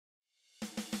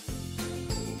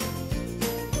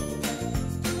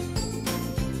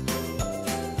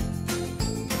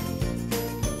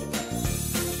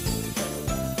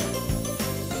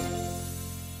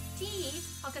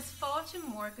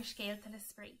more go Scéal le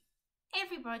spree.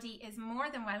 Everybody is more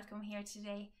than welcome here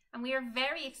today, and we are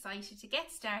very excited to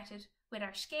get started with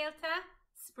our Scéalta,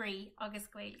 spree agus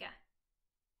Gaeilge.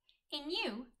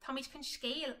 Inniu, tá mid chun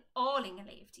Scéal áling a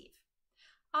léamhdíobh.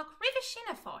 Ach ribh sin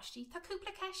a fáistí tá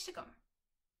cúpla ceiste gom.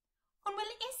 An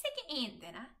bhfuil isig aon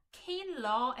duine cén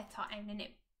lá atá ann inniu.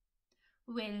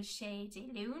 Bhfuil sé de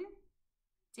lún,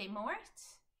 de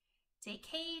mórt, de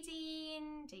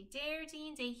cédín, de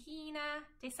déirdín, de hína,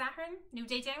 de saharn, nó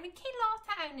de downin, cén lá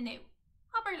tá ann inniu.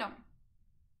 Aberlum.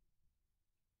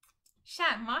 Se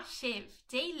má sibh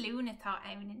de lún atá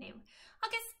ann inniu.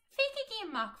 Agus féic í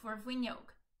amach vor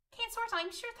bhuineog. Cén sort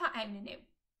aimsir tá ann inniu.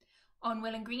 An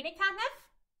bhfuil an grínig tanmh?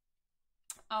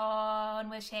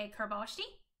 An bhfuil sé churbáistí?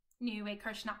 Nu é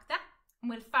chur sneachta? An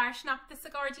bhfuil fear sneachta sa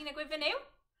gáirdín a gcuimh inniu?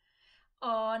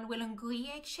 An bhfuil an gcuí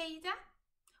ag séide?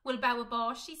 Bhfuil beabh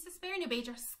báistí sa spéir nó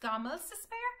beidir scamal sa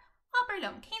spéir?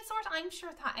 Aberlum, cén sort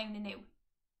aimsir tá ann inniu?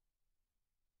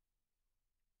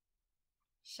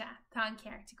 Se, tá an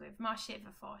ceart a gcuimh má sibh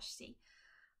a fáistí.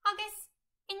 Agus,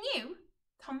 inniu,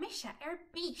 tá mise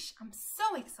bís. I'm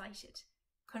so excited.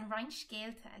 Chun roinnt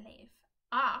Scéalta a léamh.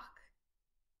 Ach,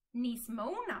 níos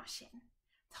mó ná sin,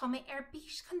 tá mé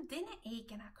bís chun duine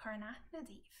éigean a chur na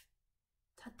díobh.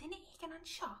 Tá duine éigean an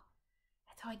seo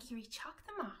atá ag iarraidh teacht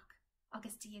amach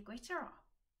agus dí a gcuid ará.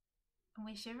 An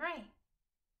bhfuil sibh ré?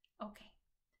 Ok,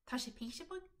 tá sé píse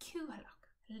bud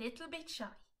cúhalach, little bit shy.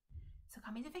 So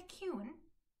cá mid a bheith cúin,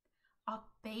 ach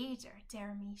béidir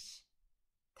deirmís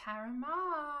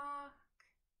taramach.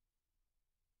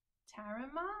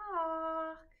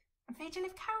 Taramach. An féidir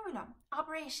libh carúlam,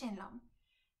 aberéis sin lom.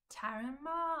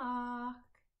 Taramach.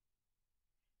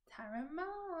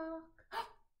 Taramach.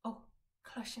 Oh,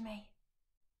 cloise mé.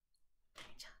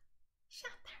 Tarja.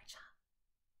 Seat tarja.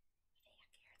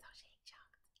 Léach ar tá sé ag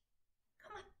teacht.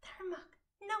 Come on, taramach.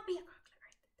 No bí a cracla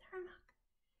right. Taramach.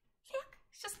 Léach,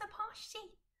 it's just na páistí.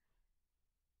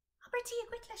 Aber tí a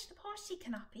gcuid leis na páistí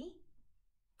canapi.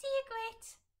 Tí a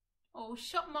gcuid. Oh,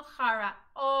 shut mo chara,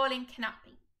 all in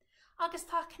Canapi. Agus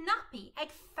tá Canapi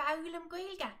ag fálam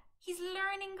Gaeilge. He's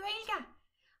learning Gaeilge.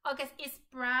 Agus is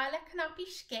brala Canapi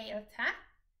Scéalta.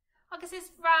 Agus is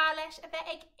bra leis a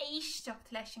bheith ag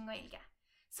éisteacht leis an Gaeilge.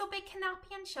 So be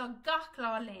Canapi an seo gach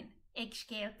lá linn ag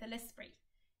Scéalta le spree.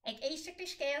 Ag éisteacht le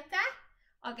Scéalta,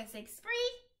 agus ag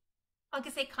spree,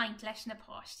 agus ag caint leis na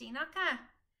páistí nacha.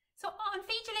 So an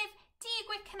féidir libh dí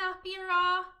gcuid Canapi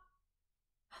rá.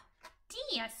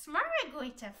 Dí a smar a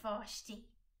gcuid a fáistí.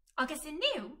 Agus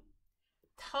inniu,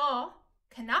 tá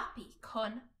Canapi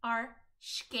chun ar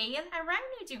Scéal a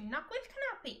ranú dún nach bhfuil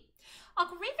Canapi.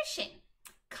 Ag ribh sin,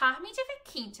 caithmid a bheith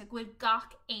cínta bhfuil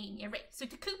gach aon a ré. So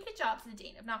tá cúpla jobs na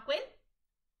déanamh nach bhfuil?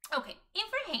 Ok,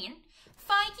 infar hain,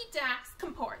 feigi das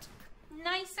comport.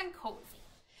 Nice and cozy.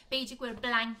 Beidir bhfuil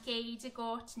blankéid a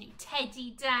got, nó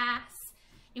teddy das,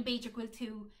 nó beidir bhfuil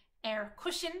tú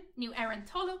cushion, nó an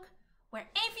tolog, where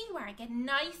everywhere get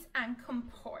nice and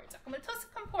comport. I'm going to toss a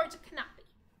comport of Canapi.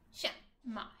 Shem,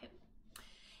 mahu.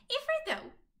 If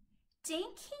though,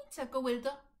 Dane Keita go will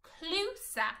the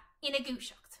clúsa in a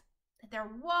gooshocht. That they're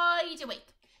wide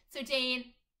awake. So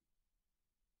Dane,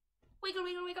 wiggle,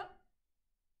 wiggle, wiggle.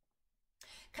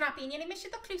 Canapi in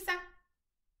mission the clúsa.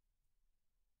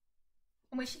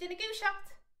 And will she in a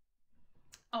gooshocht?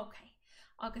 Okay.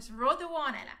 August rud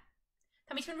one ella.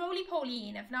 Tammy can roly poly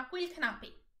in if not will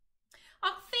Canapi.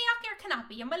 Ach féach ar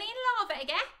Canapi, an bhfuil aon lábha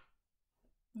aige?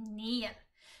 Níl.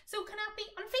 So Canapi,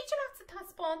 an féidir leat atá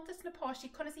spántas na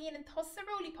páistí chun is aon an tos a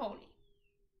roly-poly.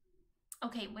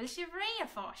 Ok, bhfuil sibh ré a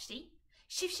fáistí,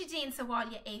 sibh sé déan sa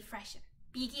bháile freisin.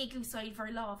 Bíigi ag úsáid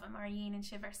bhar lábha mar dhéanann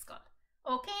sibh ar scoil.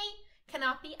 Ok,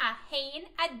 Canapi a hain,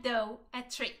 a dó, a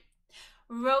trí.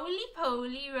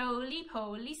 Roly-poly,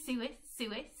 roly-poly, suas,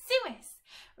 suas, suas.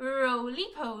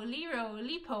 Roly-poly,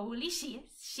 roly-poly,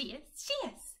 sheas, sheas,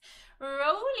 sheas.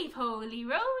 Roly-poly,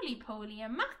 roly-poly,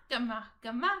 amach, amach,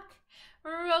 amach.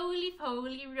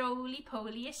 Roly-poly,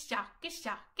 roly-poly, a shock, a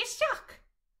shock, a shock.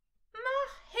 Ma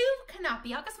who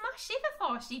Canapi agus ma sibh a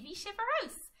fáistí bhí sibh ar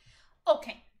house.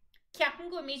 Ok,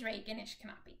 ceapan go míid réigean is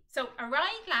Canapi. So,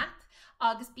 aráig leat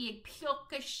agus bí ag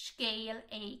peoch a Scéal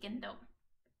éigean dom.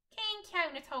 Cén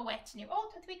ceann atá wet nu. Oh,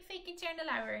 tá tú ag fécinn tear na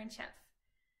leabhar an shelf.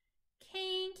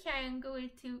 Cén ceann go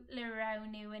bhfuil tú le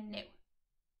ránú an nu.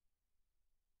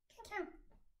 Ceann.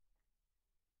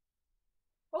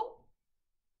 Oh,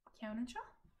 ceann an seo.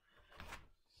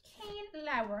 Cén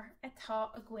leabhar atá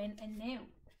a gcuin an nu.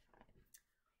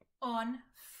 An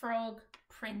frog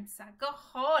Prionsa go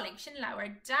hálaigh sin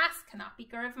leabhar das Canapi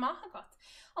gur raibh maith agat.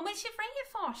 An bhfuil sibh ré a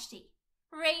fáistí,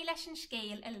 ré leis an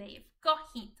Scéal a léamh go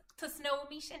hintach, tus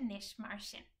nóimís a níis mar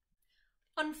sin.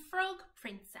 An frog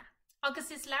Prionsa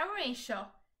agus is leabhar é seo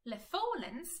le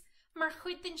fólans mar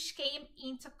chuid den scéim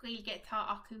ionta gaeilge atá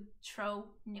acu tro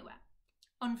nua,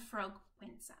 an frog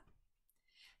Prionsa.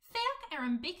 Féach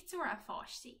an bictúr a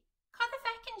fáistí, cad a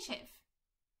fecinn sibh?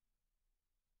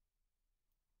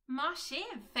 Má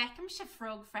sibh fecim se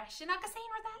frog freisin agus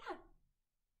éon rud eile.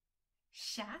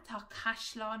 Se tá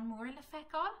caisleán mór le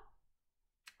feiceáil,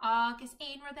 agus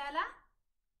éon rud eile.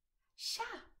 Se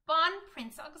ban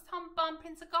Prionsa agus tá ban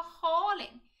Prionsa go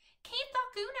háling. Céim dá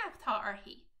gúna tá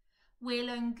orthaí? Bhfuil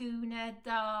an gúna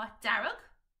dá darug?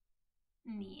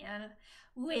 Níl.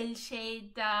 Bhfuil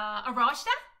sé dá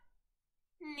aráiste?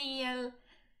 Níl.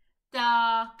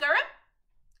 Dá gurm?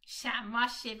 Se má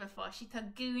sibh a fáisí tá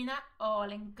gúna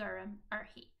áling gurm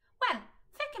orthaí. Well,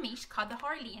 feicim is cad a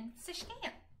tharlaíonn sa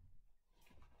scéal.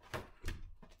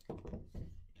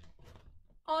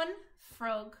 An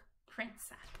frog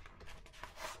Prionsa.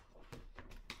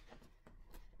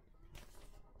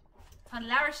 Tá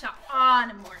leabhar seo an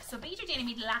mór, so beidir déanam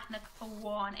míad leathnach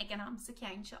amháin ag an am sa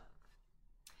ceann seo.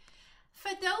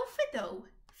 Fadó,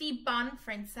 bhí ban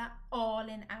Prionsa all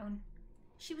in ann.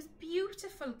 She was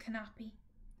beautiful, Canapi.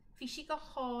 Bhí si go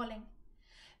háling.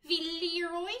 Bhí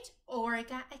líróid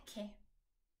óraga aice.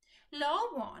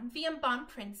 Láháin bhí an ban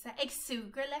Prionsa ag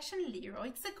súgur leis an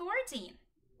líróid sa Gordín.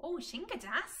 Ó, sin go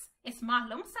das, is maith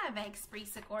lumsa a bheith spree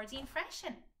sa Gordín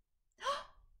freisin.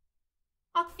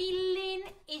 Ach bhí linn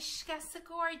isce sa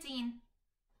Gordín.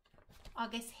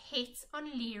 Agus hit an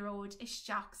líróid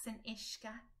isteach san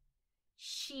isce.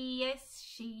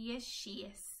 Síos,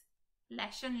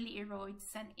 leis an líróid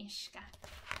san isce.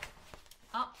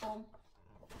 Uh-oh.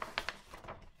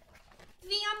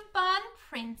 Bhí an ban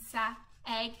Prionsa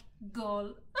ag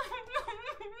gol.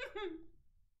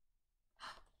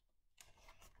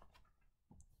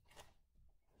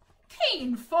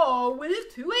 Cén fá bhfuil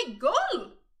tú ag gol?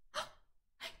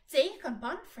 Déach an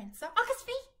ban Prionsa agus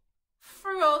bhí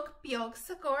frog beag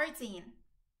sa Gordín.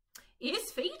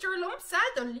 Is féidir lumsa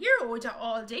do líróide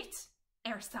all dit,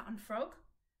 sa an frog.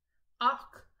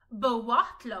 Ach,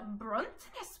 bhhatlam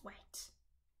bruntanis wet.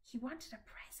 He wanted a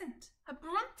present, a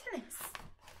bruntanis.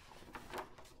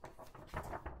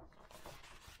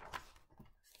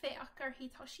 Féach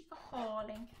hí tá si go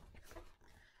háling.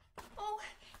 Oh,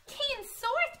 cén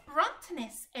sort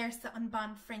bruntanis sa an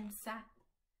ban Prionsa?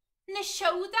 Na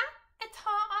seoda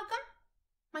atá agam?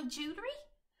 My jewellery?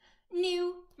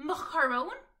 New macaron?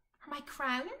 Or my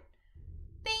crown?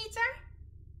 Beidir?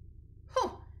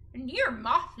 Oh, níor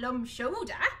mathlum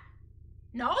seoda.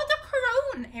 Ná da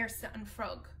caron sa an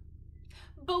frog.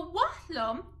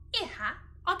 Bhhatlam ithe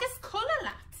agus colla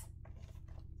leat.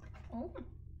 Oh,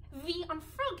 bhí an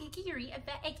frog ag iarraidh a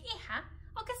bheith ag ithe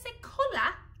agus ag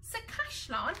colla sa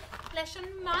caisleán leis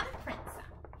an man Prionsa.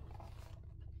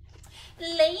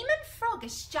 Léim an frog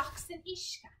isteach san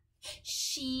isce.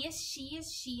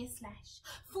 Síos leis.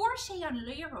 Fuair sé an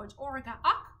líróid óraga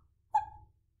ach.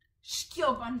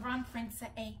 Sciobh an bran Prionsa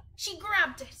é. She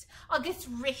grabbed it agus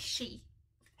rishi.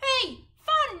 Hey,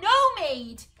 fan no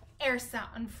maid, sa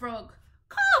an frog.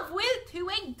 Cá bhfuil tú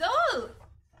ag dul?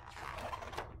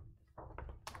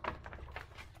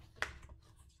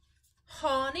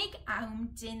 Tháinig am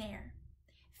dinéir.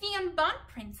 Bhí an ban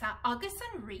Prionsa agus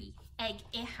an rí ag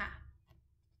ithe.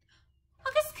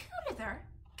 Agus cúlaidir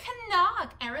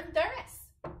cnág an doras.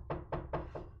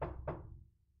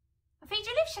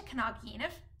 Féidir libh se cnág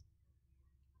dhéanamh.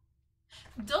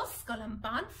 Doscail an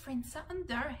ban Prionsa an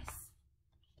doras.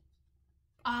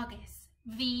 Agus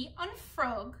bhí an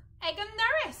frog ag an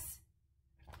doras.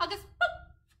 Agus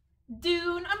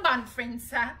dún an ban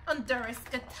Prionsa an doras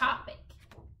go topic.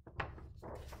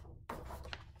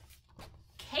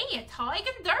 Cé atá ag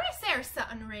an doras sa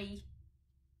an rí?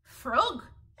 Frog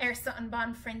sa an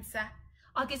ban Prionsa.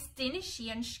 Agus duine si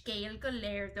an scéal go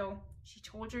léir dó. She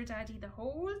told her daddy the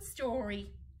whole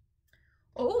story.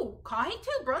 Oh, caiigh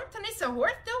tú bruntanis a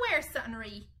thuairt dó sa an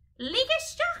rí.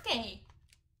 Ligisteach é.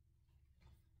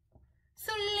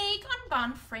 So léig an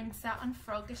ban Prionsa an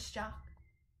frog isteach.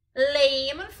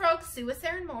 Léim an frog suas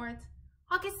an mórd.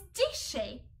 Agus dis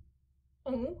sé.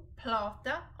 Oh,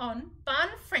 pláta an ban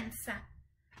Prionsa.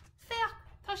 Féach,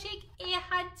 tá sé ag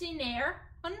éthe dinéir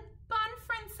an ban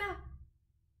Prionsa.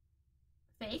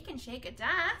 Fécinn sé go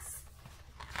das.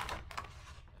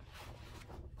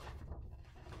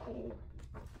 Oh,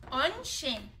 an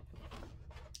sin.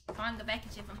 Fáin go bheice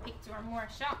sibh an picú ar mór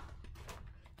seo.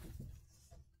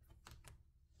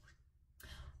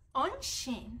 An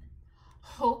sin,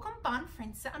 thóg an ban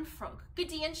Prionsa an frog go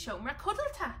dtí an seomra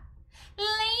cuddalta.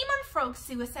 Léim an frog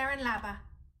suas ar an labba.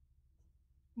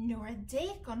 Nuair a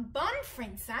déach an ban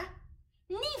Prionsa,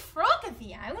 ní frog a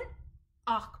bhí ann,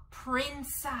 ach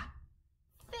Prionsa.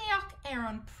 Feach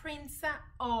an Prionsa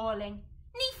áling.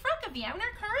 Ní frag a bheann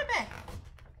ar curbe.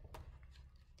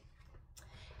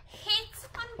 Hit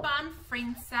an ban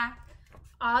Prionsa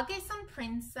agus an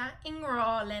Prionsa in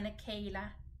Rálin a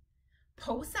céile.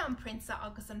 Pósa an Prionsa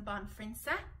agus an ban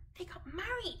Prionsa, they got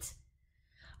married.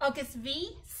 Agus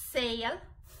bhí Scéal,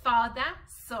 fada,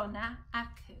 sona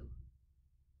acu.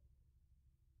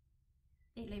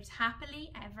 They lived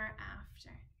happily ever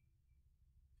after.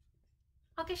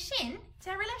 Agus sin, de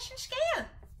leis an Scéal.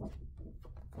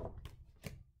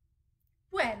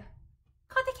 Well,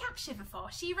 cad a ceap sibh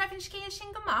fáisí raibh an Scéal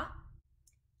sin go maith?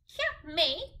 Ceap mé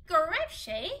go raibh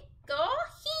sé go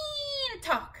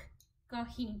híntach. Go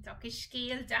híntach is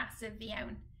Scéal das a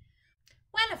bheann.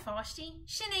 Well a fáistí,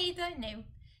 sin éada nu.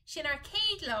 Sin ar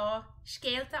céad lá,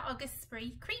 scéalta agus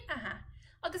sprí crípnatha,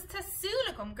 agus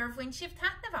tásúla gom gur bhain sibh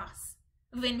taithne bhas.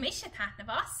 Bhain mis a taithne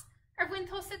bhas, ar bhain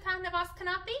tosa taithne bhas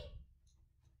canapi?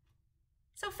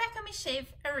 So fecha mi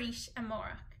sibh a rís a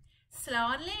mórach.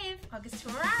 Slán liv agus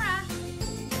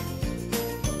tuairara!